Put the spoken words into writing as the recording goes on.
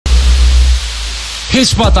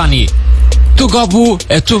Hiç pa tani. Tu gabu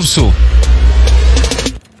e tu mësu.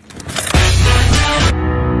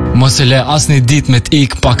 Mos e le asnjë ditë me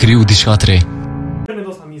t'ik pa kriju diçka të re. Keni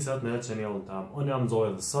dosta misat në channelin tam. Unë jam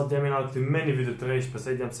Zoe dhe sot jam në këtë mini video të re,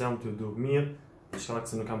 shpresoj jam se jam të duk mirë. Shkak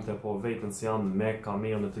se nuk kam të po vetën se jam me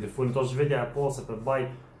kamerën në telefon. To është vetja e po se për baj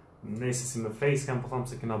Nese si me facecam, po tham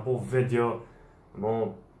se kena bo video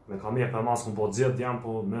me kamerë për mas kum po gjithë jam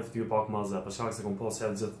po me fty pak ma zë, për shkak se kum po se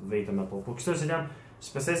gjithë vetëm me po. Po kështu që jam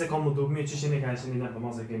shpresoj se kam më duk mirë, çishini ka shini për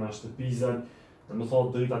mas e kema shtëpizën. Dhe më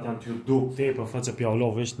thotë dritat janë t'ju duk te, për fëtë që pja ulo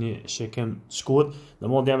vesh një shekem shkut. Dhe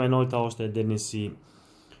mod jam e nojta është edhe një si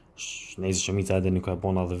Nese shumica edhe një ka e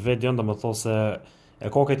bona dhe video. Dhe më thotë se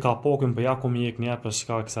e kokët ka pokën për ja ku mi jek një për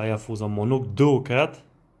shkak se aja fuza mo nuk duket.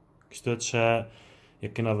 Kështu që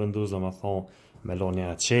e kena vendus dhe më thonë me lo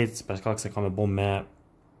një qetës për shkak se ka me bo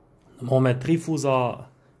me 3 fuza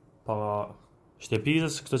para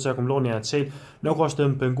shtëpizës, kështu që e kom lo një qetë. Nuk është të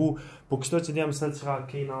më pengu, po kështu që djemë se që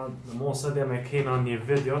kena, në mos e djemë e kena një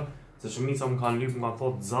video, se shumica më kanë lypë më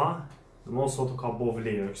thotë za, në mos sotu ka bo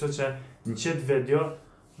vlerë. Kështu që në qëtë video,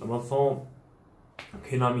 në më thonë,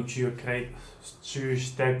 kena mi qyrë krejt,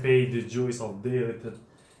 qysh, tepej, dëgjujës, avderit,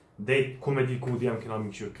 dejt, ku me di ku djemë kena mi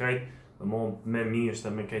qyrë krejt, dhe me mi është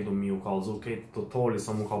e me krejt do mi u kalzu, krejt totali,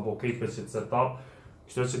 sa mu ka bo krejt për qëtë setup.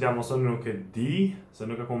 Kështu që djemë osën nuk e di, se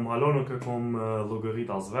nuk e kom halo, nuk e kom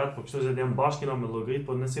llogarita as vetë, po kështu që djemë bashkina me llogarit,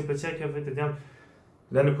 po nëse për qekje vetë djemë,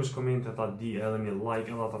 dhe në kush komente ta di edhe një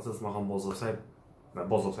like, edhe ata cës ma kam bo subscribe, me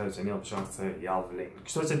bo subscribe që një për shkak se javë vlejnë.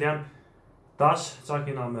 Kështu që djemë, tash, qa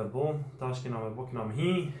kina me bo, kina me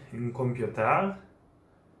hi në kompjuter,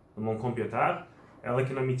 në kompjuter, edhe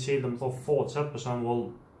kina mi qelë dhe më thonë foqet, për shembull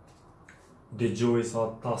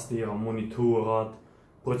dëgjuesat, tastira, monitorat,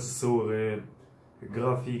 procesori,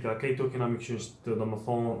 grafika, këto kena mi këshin të dhe më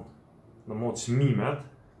thonë në mod qmimet,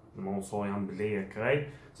 në mod so janë bleje krejt,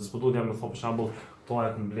 se s'po du t'jam me thonë për shambull, këto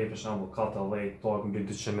e këm blej për shambull 4 këto e këm blej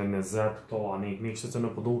 220, këto a nek, kështu që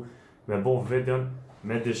në po du me bo videon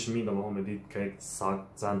me dëshmi dhe më thonë me ditë krejt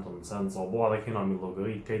sakt, centon, so bo edhe kena mi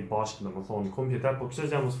llogarit krejt bashkë dhe më thonë në kompjuter, po kështu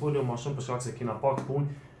që jam më sfolio ma shumë për shkak se kena pak pun,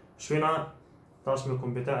 shkojna tash me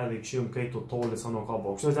kompjuter edhe këshim krejt totali sa nuk ka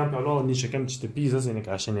bo, kështu që jam pjallo një që kem shtëpizës e një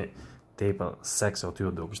ka shini tepër seksi o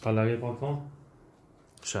t'ju du. Kështë ta lagje pak thonë?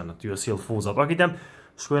 Shënë, t'ju e s'jel fuza. Pak i tem,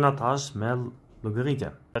 shkojna tash me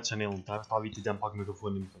llogaritje. Në channelin të ta viti tem pak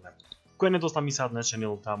mikrofonin të me. Kojnë e dosta misat në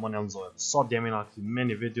channelin të më në nëzojë. Sot jemi në këti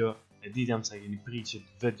mini video, e ditjam se keni priqit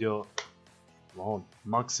video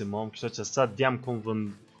maksimum, kështë që sot jam kom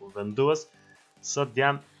vendues, sot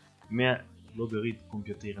jam me llogarit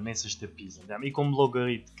kompjuterin, Nese shtëpizën. Jam i kom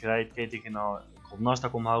llogarit krejt, këti kena nashta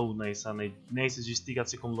kom haru Nese gjistika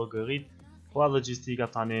që kom llogarit, po edhe gjistika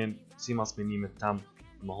tani si mas menimit tem,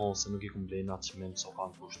 më honë se nuk i kom blej natë që me nëso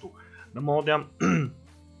kanë kushtu. Në mod jam,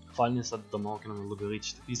 falni se do më honë kena me llogarit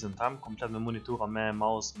shtëpizën tem, komplet me monitora, me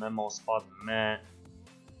mousepad, me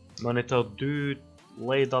monitor 2,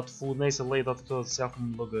 lejdat food, Nese lejdat këto se ja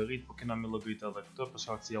kom llogarit, po kena me llogarit edhe këto, për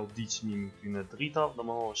shkak se ja u di qmimi këtyne drita, do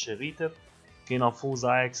më honë shiritit, kena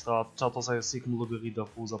fuza ekstra, qato sa si kom llogarit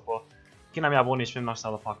dhe fuza, po kena mi abo një shpim nashtë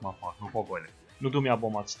edhe pak ma pak, nuk po gojle. Nuk du mi abo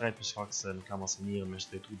ma të shtrejt për shkak se nuk kam asë mirë me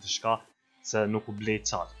shtrejtu të shka, se nuk u blej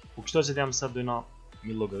qatë. Po kështu që t'jam se dojna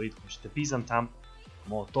mi llogarit për shtëpizën tem,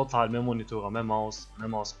 mo total me monitora, me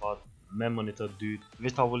mousepad, me monitor 2,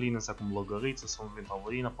 vesh tavolinën se kum llogarit, se s'kom vin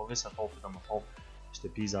tavolina, po vesh se topit dhe më thonë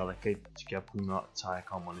shtëpiza dhe kejt që kja puna qa e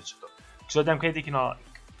kam moni qëto. Kështu që t'jam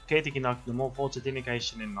kejti kina në mo po që tini ka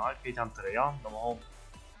ishin e nalt, kejt janë 3, dhe më thonë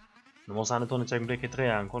në mos anë tonë që e këmblej këtë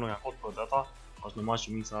reja në kono nga hot për deta, është në ma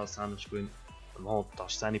shumica se anë shkujnë në më hot të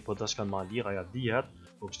ashteni për të shkanë ma lira, ja dihet,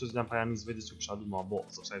 po kështu që jam praja njës vedi që kësha du ma bo,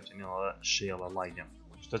 subscribe që një edhe share dhe like jam.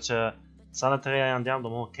 Kështu që se anë të reja janë djemë,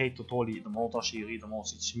 dhe më hot kejtë totali, dhe më hot ashtë i ri, dhe më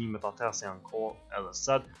hot si qmimet atër se janë ko edhe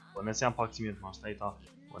sed, po nëse janë pak qmimet ma shtajta,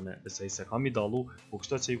 po në besej se kam i dalu, po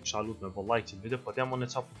kështu që ju kësha lut me bo like që video, po t'jam më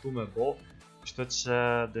në qa përtu me bo, kështu që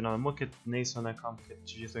dhe në me më këtë Nesën e kam këtë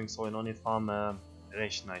që gjithë ngësoj në një thamë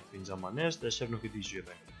Resh night për njamanisht dhe shef nuk i di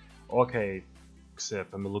gjithë. Okej, këse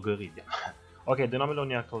për me llogaritja. Okej, dhe na me lo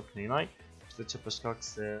një aktor këninaj, kështë që për shkak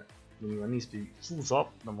se në një njës për fuza,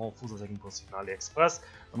 në më fuza se këmë përsi në AliExpress,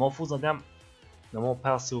 në më fuza dhem, në më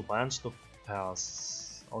 5 rupa janë, qëto 5,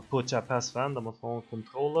 output që e 5 fan, dhe më thonë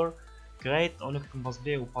controller, krejt, o nuk këmë pas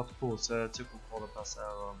blej u patë kur, se që këmë po dhe 5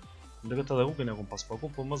 euro, në këtë edhe rrugën e këmë pas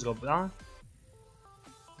paku, po më zga bra,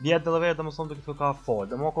 vjetë dhe verë dhe më thonë dhe këtë ka fol,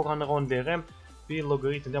 dhe më ko ka në ronë lirim, për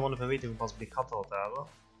llogaritën dhe më në për vejtë këmë pas bli 4 euro,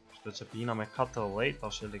 shtë që pina me 4 lejt, ta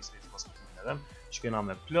shëllë x-rejtë pas këtë në rem, shkojna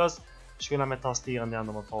me plus, shkojna me tastirën dhe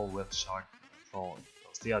më thonë with shark,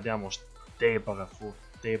 tastira dhe më është tepër e furt,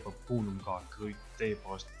 tepër punë më ka kryt, tepër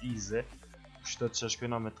është easy. Kështu që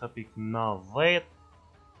shkojna me 3.90.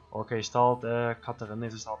 Ok, 74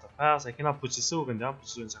 Nese 75, e kena procesorin jam,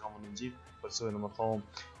 procesorin që kam në gjithë, procesorin në më thonë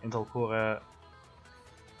Intel Core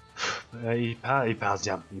i pas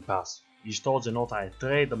jam, i pas. I shtogjë nota e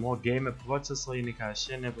 3, dhe më game procesorin i ka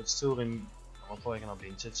shenë e procesorin, dhe më thonë e kena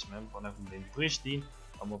blejnë qëqme, po ne këmë blejnë Prishtin,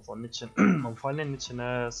 dhe më thonë 100, më falin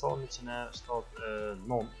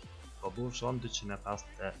 179, po burë shonë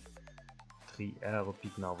 253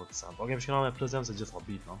 euro.90 cent. Ok, më shkena me plus jam se gjitha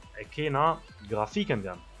bit, no? E kena grafikën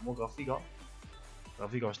jam, mo grafika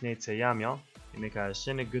është nejtë se jam ja, kemi ka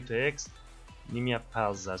shenë GTX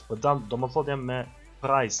 1050, po do më thot jam me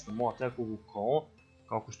price në mo atë ku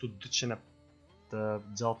ka kushtu 200 të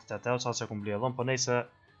gjatë të euro qatë që kom blej edhe, po nejse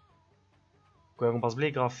ku e kom pas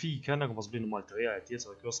blej grafikën, e kom pas blej në malë të reja e tjetë, se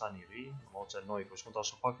dhe kjo sa një ri, në mo që noj, ku shkon të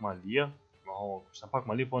ashtë pak ma lirë, kushtë pak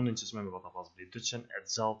ma lirë, po në që shme me pata pas blej 200 e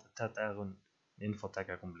gjatë 8 euro në infotek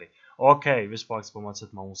e kom blej. Okej, vish pak s'po ma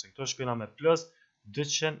qëtë ma muse, këto shkojna me plus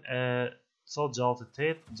 200 e sot gjatë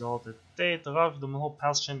 8 rafë, dhe më ho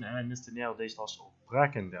 521 euro dhe ishtë ashtë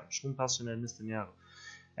preken dhe, shkum 521 euro.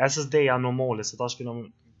 SSD-ja normale, se ta shkojna me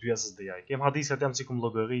 2 SSD-ja, kem hadisat jam që kum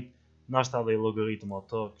logarit, nashta dhe i logaritë më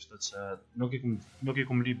ato, kështë që nuk i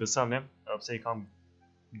kum li besam, ne, pse i kam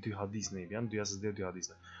 2 hadis në i bjen, 2 SSD, 2 hadis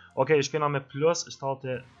në. Okej, shkojna me plus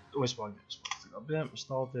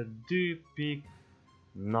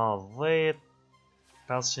 72.90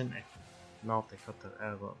 594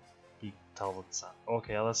 euro.80 cent.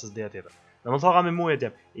 Okej, edhe SSD-ja tjetër. Dhe më thora me muje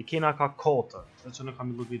djem, i kena ka 4, kështë që nuk kam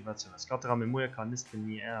i logrit veçënes. 4 me muje ka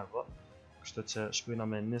 21 euro, kështë që shkojna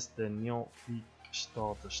me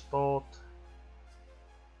 21.77.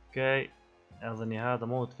 Okej, edhe një herë, dhe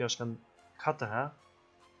më të kjo shkën 4 herë.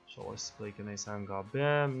 Shohoj së plejke nejse nga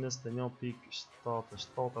bem,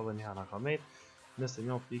 21.77 edhe një herë nga kamet.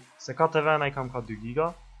 21. Se 4 vena i kam ka 2 giga,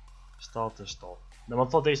 77. Dhe më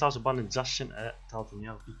thot dhe ishta që banë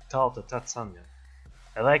 681.88 cent.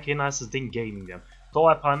 Edhe e kena SSD në gaming djem. To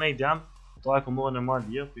e pra nej djem, to e ku morë në malë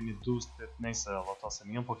lirë, për një dust të nejse edhe ta se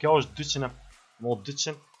njën, po kjo është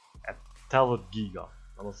 280 giga.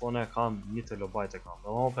 Dhe më thonë e kam 1 telobajt e kam.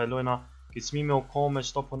 Dhe më për lojna, këtë smimi o kome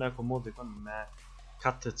qëto për ne ku morë dhe kënë me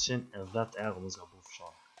 410 euro më zga buf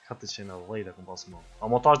shanë. 410 e kom pas më. A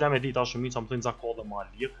më tash djem e dit, a shumë i që më thënë za kodë ma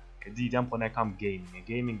lirë, e dit djem për ne kam gaming. E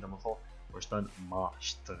gaming dhe më thonë, është të ma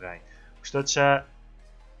shtrejnë. Kështë që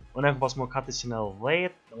unë e kom pas më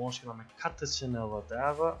 410, dhe më shkina me 410 euro.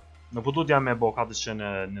 Në përdu djem me bo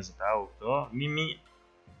 420 euro këto,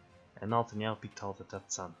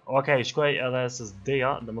 1091.88 cent. Okej, shkoj edhe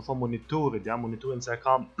SSD-ja, dhe më thonë monitorit, ja, monitorin se e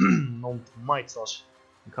kam 9 majt, sa është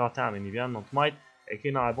në karatemi një vjen, 9 majt, e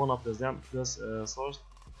kena e bona plus djem, plus sa është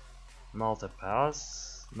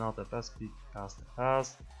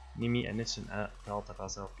 95.55, 1185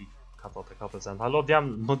 euro.44 cent. Halo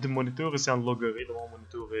djem, monitori si janë logari, dhe më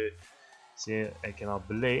monitori si e kena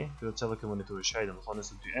blej, këtë që dhe këtë monitori shaj, dhe më thonë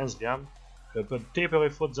nëse 2 inch djem, për tepër i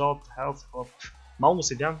fut gjatë, health, ma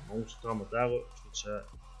usi djem, ma usi 13 euro, që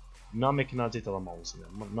nam e kena gjithë edhe ma usi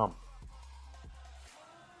djem, nam.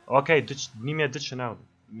 Okej, 1200 euro,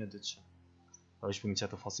 1200. Dhe ishë për një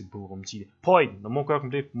qëtë fasi burë më qidi. Point, në më kërë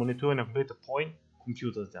këmë blej monitorin e këmë blej të point,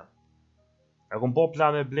 computer djem. E këmë po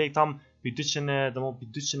plan me blej tam për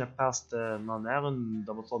 205 në erën,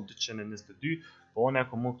 dhe më thonë 222, po one e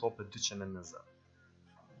këmë më këto për 220.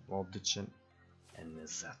 Mo 220.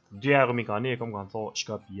 2 euro mi ka një, e këmë kanë thonë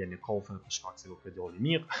shkëp i e një kofën për shkak se këtë djoli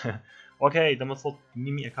mirë. Okej, dhe më thotë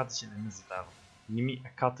 1420 euro.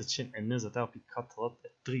 1420 euro për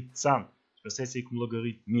 43 cent. Shpesej se i këmë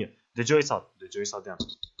logarit mirë. Dëgjoj sa djem.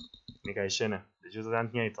 Mi ka i shene, dëgjoj sa djem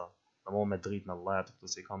të njejta. Dhe mo me dritë në letë, këtë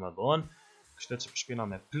se i kam e dhënë. Kështë që përshpina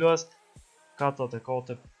me plus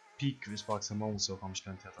 44 pik, vish pak se më unë se o kam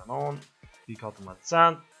shkën tjetër në onë, pik 14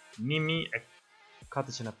 cent,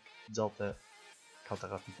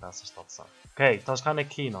 1457 cent. Okej, ta shka në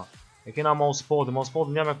kina. E kina mousepod një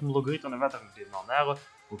me këmë logaritën e vetë këmë ditë në nërë,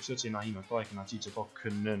 po kështë që i na hime këto e kina qitë që to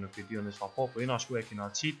kënë në këtë dio në shfa po, po i na shku e kina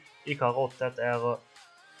qitë, i ka rot 8 euro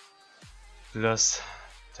plus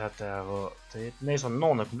 8 euro, nejso në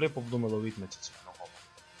nënë e këmë blej, po përdu me logaritën e qitë që në hopë.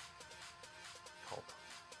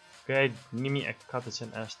 Okej,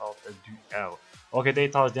 1472 euro. Okej, dhe i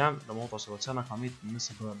tash djem, dhe më tash edhe qena kam mit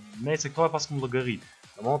nëse për... Nejse këto e pas këm logarit.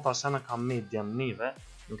 Dhe më tash qena kam mit djem nive,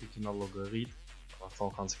 nuk i kina logarit. Dhe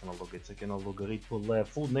thonë kanë se kina logarit, se kina logarit për le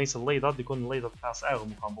food, nejse lejdat, dikon lejdat 5 euro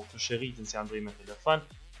mu kam bo këtë shëritin si janë drejt me telefon,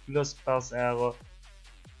 plus 5 euro.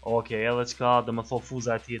 Okej, edhe qka dhe më thonë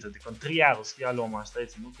fuza e tjetër, dikon 3 euro s'ki alo ma shtrejt,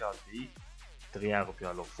 se nuk ja di. 3 euro për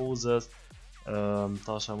alo fuzës.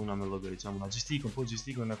 Tash jam una me llogarit, jam una gjistikun, po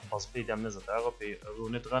gjistikun e kom pas pejt jam 20 euro, pe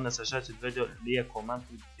rrunit rënë se shet që të vedjo lije koment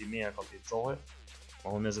të me e ka pizzohe,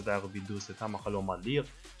 ma unë 20 euro bidu se ta ma kalo ma lirë,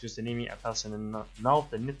 që se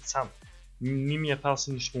 1591 cent,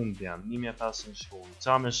 1500 shkun djem, 1500 shkun,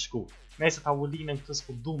 qa me shku, nëse tavolinën këtë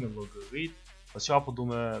s'po du me llogarit, po qa po du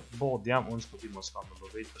me bo djem, unë s'po di mos ka me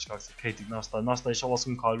llogarit, për shkak se krejti nashta isha vas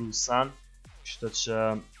më kalu sen, kështu që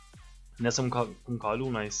nëse më kalu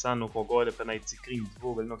na i sen nuk o gojle për na i cikrim të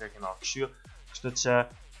vogël nuk e kena këshyr, kështu që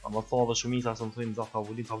më tha dhe shumica se më thujnë za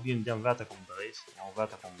tavolin djem vete kom drejt,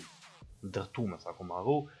 vete kom ndërtu me sa kom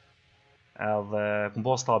arru, edhe kom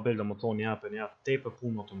bos tabel dhe më thonë një për një tepe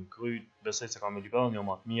punë të më kry, besoj se ka me liberën një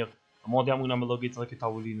matë mirë, më djem ujna me logit edhe këtë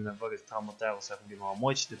tavolinën e vëgët 13 euro se kom bima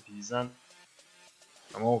mojtë që të pizen,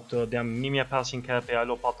 më këtë djem 1500 kepe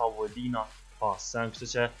alo pa tavolina, pa sen, kështu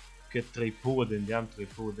që këtë tripudin djem,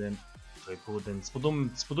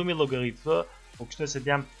 s'po du mi llogarit fë, po kështu se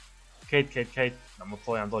djem kejt, në më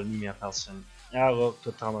thoi janë dollë 1500 euro,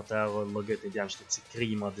 këtë 13 euro llogarit e djem që të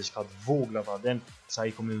cikrima, dishka të vogla ta den, qa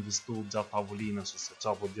i kom investu gjatë tavolinës, ose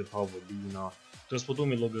qa po djetë tavolina, kështu s'po du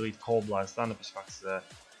mi llogarit kobla e stane, për shkak se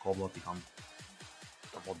koblat i kam,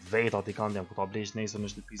 po të vetat i kam djem, ku ta blesh nesër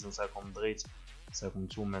në shtëpisën se kom drejt, se kom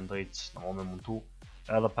qu me ndrejt, në mo me muntu,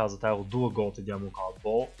 edhe 50 euro duhe gati djem u ka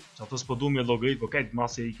bo, që ato s'po du mi llogarit, po kejt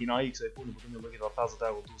masi i kina i kësa i punë, po du mi llogarit edhe 50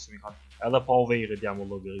 euro du se mi kanë, edhe pa vejre djem u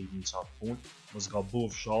llogarit në qatë punë, mos ga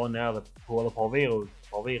buf shane edhe, po edhe pa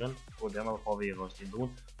vejren, po djem edhe pa vejre është i ndun,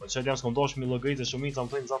 po që djem s'kom dosh mi llogarit e shumica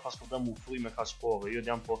më thëjnë zata s'po djem u fry me ka shpore, jo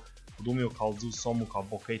djem po du mi u kallzu sa mu ka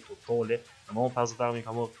bo kejt totale, në më 50 euro mi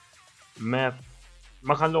ka mërë me,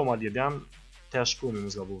 ma kanë lo ma lje djem, te shkumi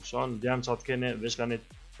mos ga buf shane, djem që atë kene, vesh ka një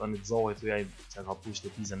të një të zohet të jaj që ka push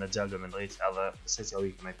të pizën e gjelve me ndrejt edhe se që ja u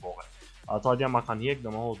ikë me i pore. Ata djem ma kanë hjek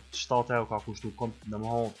dhe më ho 7 euro ka kushtu kom dhe më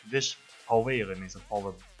ho vish pavejre nëse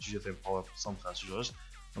pave gjithë e pave pësëm të që është.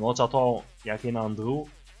 Dhe më ho që ato ja kena ndru,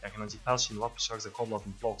 ja kena gjithë 500 watt për shkak se koblat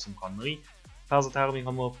në plakë së më kanë mëri. 50 euro mi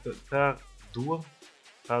ka më per duër,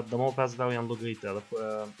 dhe më ho 50 euro janë llogarit edhe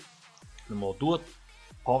dhe më ho duhet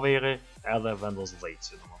pavejre edhe vendos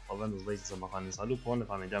dhejtë. Vendos dhejtë se ma kanë instalu, po në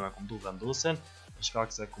kanë djem e kom du vendosin, për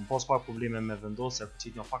shkak se kom pas pak probleme me vendosje, ku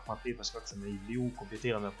qit një pak ma tej për shkak se me i liu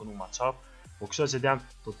kompjutera me punu ma qarp, po kështu që djem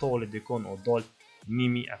totale dikon o doll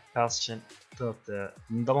 1500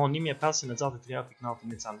 ndamon 1500 e gjatë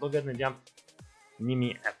 3.91 cent, do gëtë në djem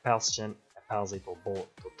 1550 o bo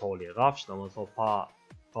totali rafsh, do më thot pa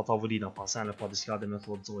tavolina, pa sene, pa diska dhe me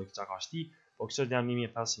thot zoj këqa ka shti, po kështu djem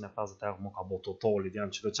 1550 euro mu ka bo totali,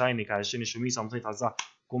 djem që do qajni ka e shini shumisa më thejt aza,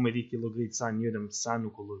 ku me di kilogrit sa njërëm të sa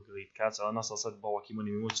nuk o llogarit keq, edhe nësa sët bava ki më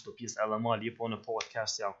një minutë që të pjesë edhe ma li, po në pohet keq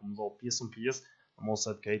si janë ku më dho pjesën, mos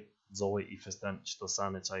sët kejt zoj i festen që të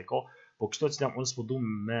sene që a i ka, po kështu që jam unë s'po du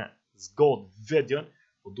me zgod videon,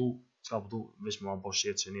 po du, qka po du, vesh me ma bo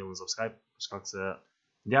shirë që njëllën subscribe, për shkak se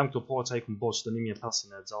ndjem këto po që a i ku më bo që të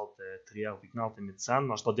 1500 e gjatë 3.91 cent,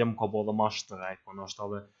 nashta djem më ka bo dhe ma shtrejt, po nashta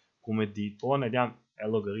dhe ku me di, po në djem e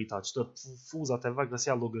llogarita që të fuzat e vek dhe si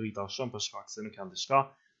a llogarita shumë për shkak se nuk janë diçka,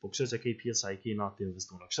 po kështu që kej pjesa i kena të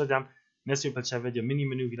investuar. Kështu djem, nëse ju pëlqej video, mini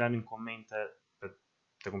vilani në komente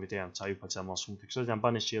të kompjuterin që ju pëlqej më shumë. Kështu djem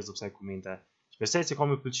bani share subscribe komente. Shpresoj se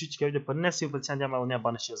kam pëlqyer që video, por nëse ju pëlqen djem edhe ne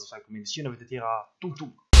bani share subscribe komente. Shihni video të tjera.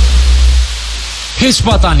 Tum. Hiç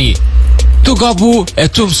pa tani. Tu gabu e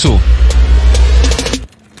tu mësu.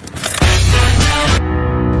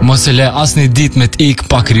 Mos e le asnjë ditë me të ik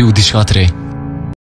pa kriju diçka të re.